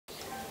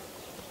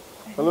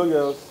Hello,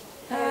 girls.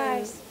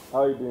 Hi.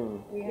 How are you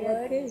doing? We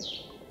are okay.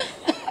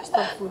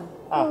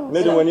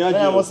 Lady, when you are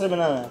here.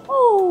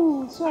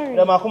 Oh, sorry.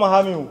 The Makuma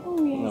Hami.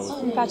 Oh, yes.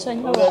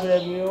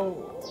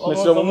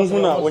 Mr.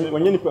 Mumuna,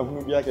 when you need to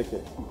be a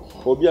keke,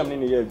 or be a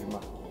mini year,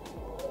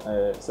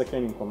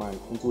 second in command,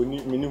 into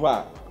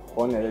Miniwa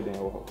on a reading.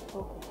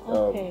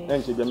 Okay.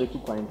 Then she be make 2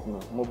 points,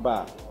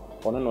 mobile,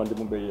 or none on the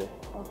mobile.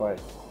 Right.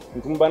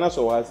 Into Mbana,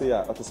 so I say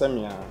at the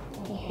same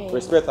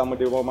respect a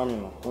model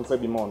woman, on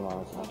Febby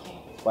Mon.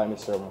 By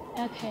Mr.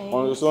 Okay.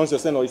 On the songs you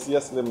send or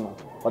yes, them,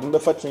 but in the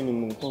fat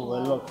training, a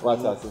lot. what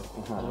I say,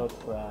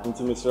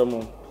 into Mr.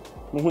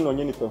 Muhun on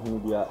any person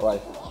be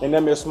right. And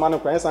then Miss Man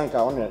of Prince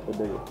on it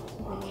today.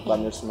 By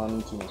Miss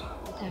Man,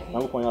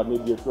 I'm going out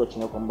maybe a church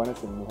in a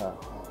combination we have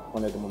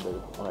on the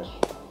mobile. Right.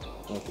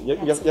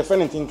 Your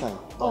friend in Ntentan.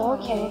 Oh,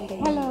 okay.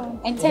 Hello.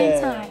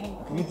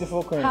 Ntentan.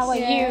 Beautiful queen. How are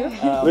you?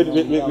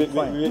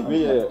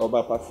 We are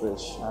Obapa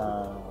fresh.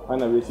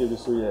 And I will say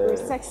this way.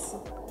 Sexy.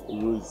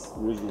 Rose,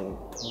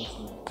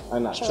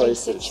 and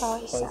choices.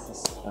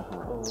 Choices.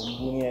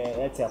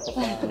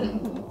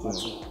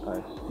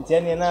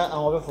 Jenny and I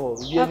are before.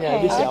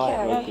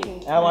 Okay.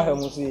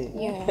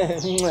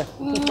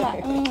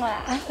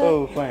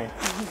 Oh, fine.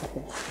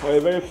 Well,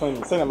 very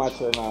funny. Send a match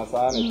now.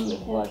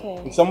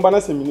 Right. Somebody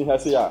has a mini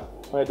has here.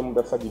 I don't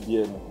know the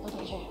beer.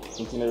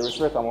 Into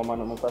respect a woman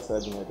on the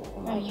side.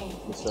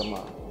 Mr. Ma.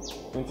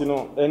 Into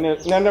no, and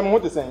then I'm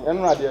what to say,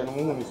 and right there, no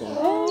moon is saying.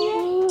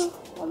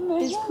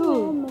 It's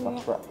cool.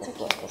 That's right.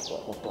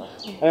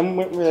 And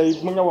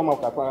when you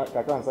want to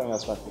can't say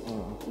yes.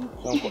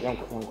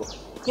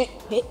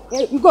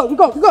 We go.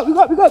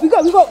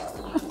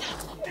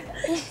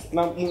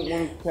 Now,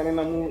 can I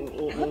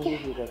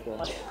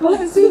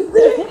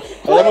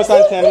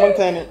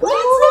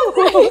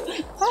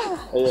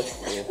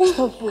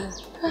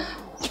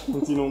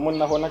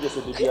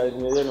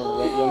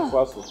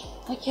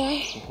okay.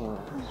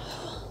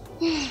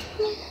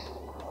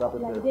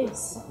 Like this.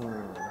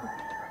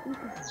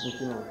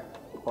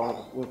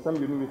 Some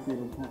you will see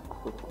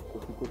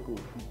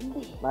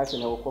nice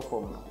and our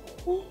perform.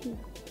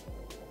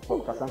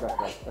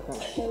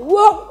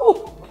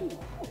 Whoa!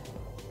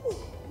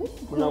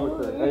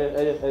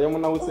 I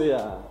am now say,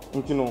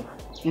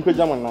 you could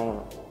jam on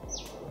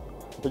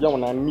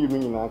 9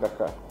 million.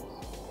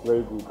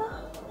 Very good.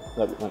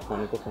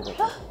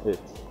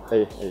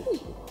 Hey.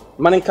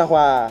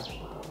 Manikawa.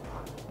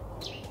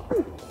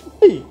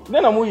 Hey,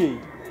 then I'm we.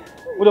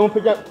 We don't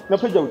pay no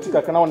pay you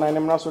take a 9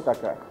 minutes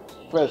kaka.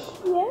 Fresh.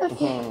 Yes.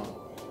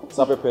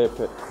 Sabe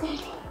pepe.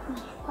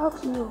 How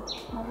you?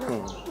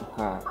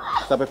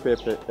 Sabe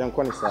pepe.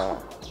 Enkonisa.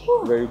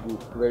 Very good.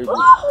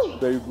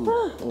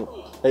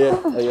 Hey.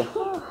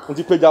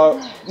 Unti pay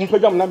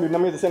na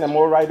me say na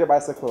more ride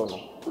bicycle no.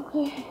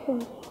 Okay.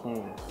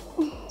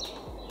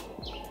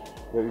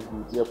 Very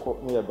good. You call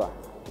me back.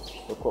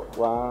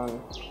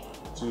 1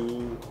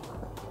 2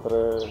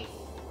 3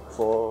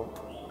 4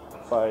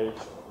 5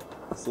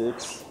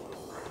 6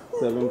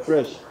 7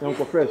 fresh. Young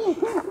fresh.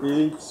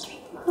 8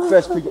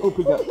 fresh pick up.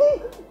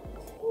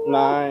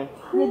 9.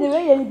 You the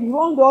way you be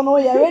wrong don't know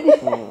you ready.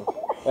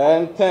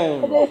 And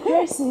 10. They're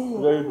crazy.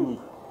 Very good.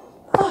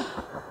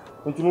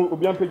 Until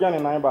obi am pega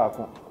 9 back.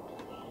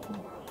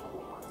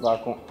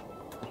 That's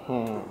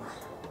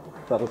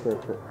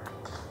perfect.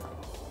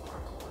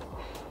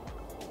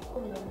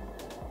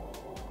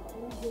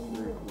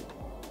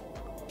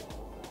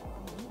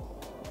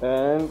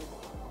 And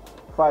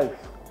 5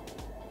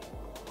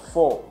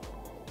 4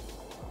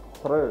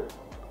 3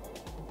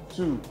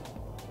 2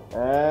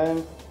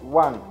 and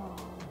 1.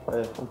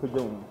 Hey!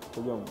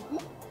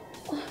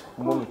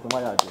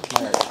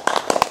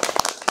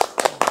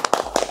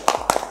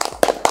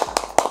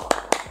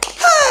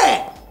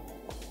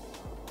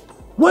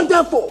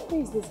 Wonderful! Who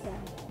is this guy?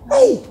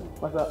 Hey!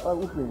 What's that?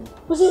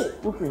 What's it?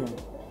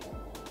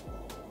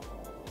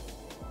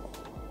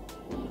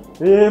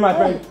 Hey, my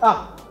friend.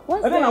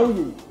 What's And then that? I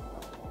will.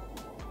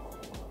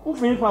 Who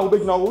finished my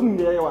obey now? Wouldn't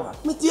be there.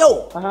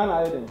 Mitio!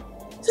 I didn't.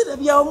 Said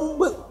that you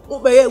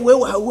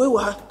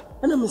are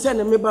and I'm saying,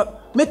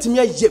 met me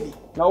a jibby.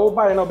 Now,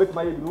 buy now, bet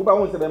my who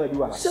wants to be a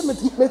do. Who's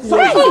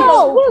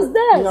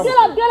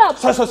that? Get up.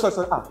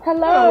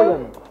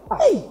 Hello.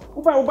 Hey,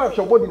 who buy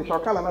your body in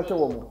Shakala and I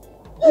show me.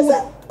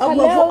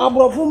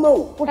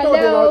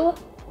 Hello.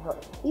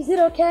 Is it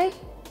okay?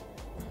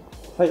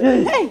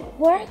 Hey,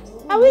 what?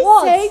 Are we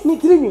safe? You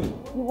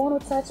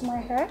want to touch my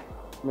hair?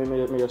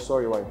 You're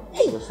sorry, why?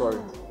 You're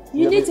sorry.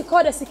 You need to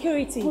call the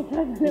security.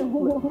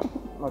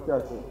 Not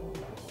yet.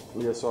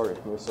 We're sorry.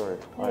 Hey,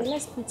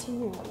 let's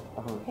continue.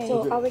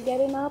 So, are we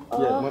getting up?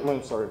 Yeah,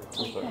 I'm sorry.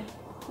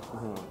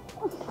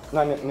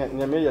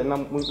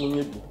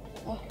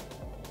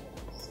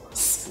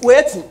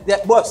 Wait,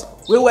 that boss.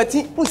 We were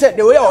who said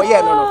the way or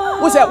no.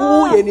 Who said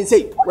who you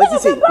say? What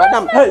is it,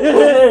 madam?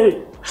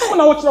 Hey.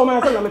 What's wrong,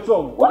 man?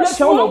 What's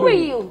wrong with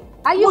you?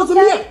 Are you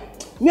okay?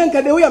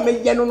 Nyanka the way I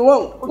make Yanon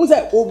wrong. Who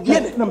said, oh,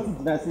 get it? Mate.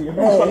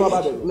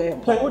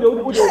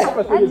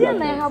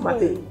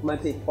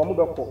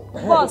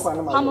 Boss,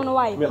 I'm on a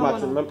wife.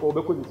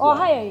 Oh,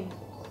 hi.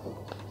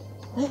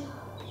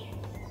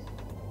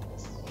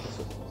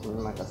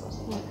 kasa.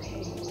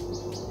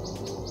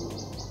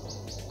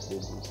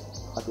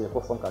 Okay,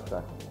 for fun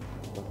kaka.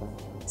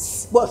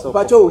 Boss,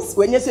 Pacho,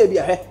 when you say be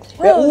a hair,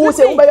 who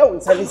say by your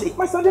son is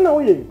My son na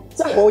oye.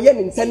 oh yeah,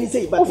 in Sunny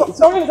say, but Let's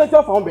go.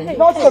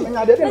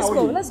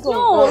 Let's go.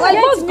 No, like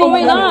what's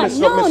going on?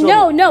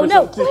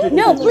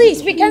 No,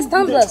 please, we can't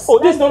stand this. Oh,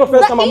 this is not the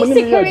first time I'm The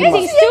insecurity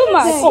is too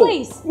much.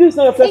 Please. This is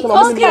not the first time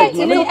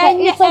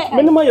I'm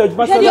Minimum your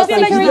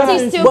security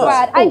is too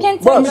bad. I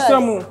can't take this.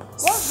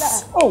 What's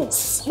that? Oh,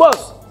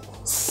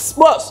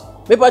 boss.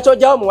 Me Pacho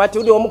jam what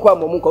you do omukwa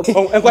omukwa.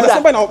 Oh, and what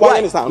happened now? Why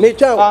is that? Me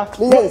tell. What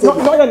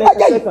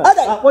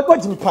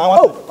Jimmy Pan?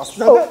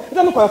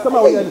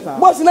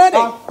 Boss, na dey.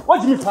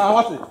 What Jimmy Pan?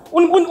 What?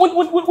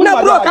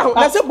 Na bro ka.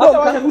 Na say bro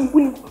ka.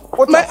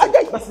 My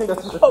agay.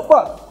 Oh,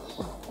 boss.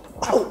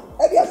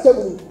 Ebi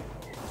asem.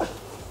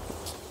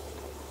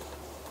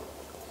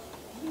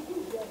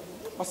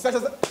 What's that?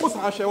 What's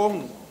that?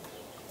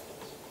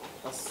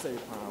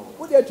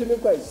 Who dey to me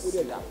kwai? Who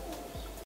dey?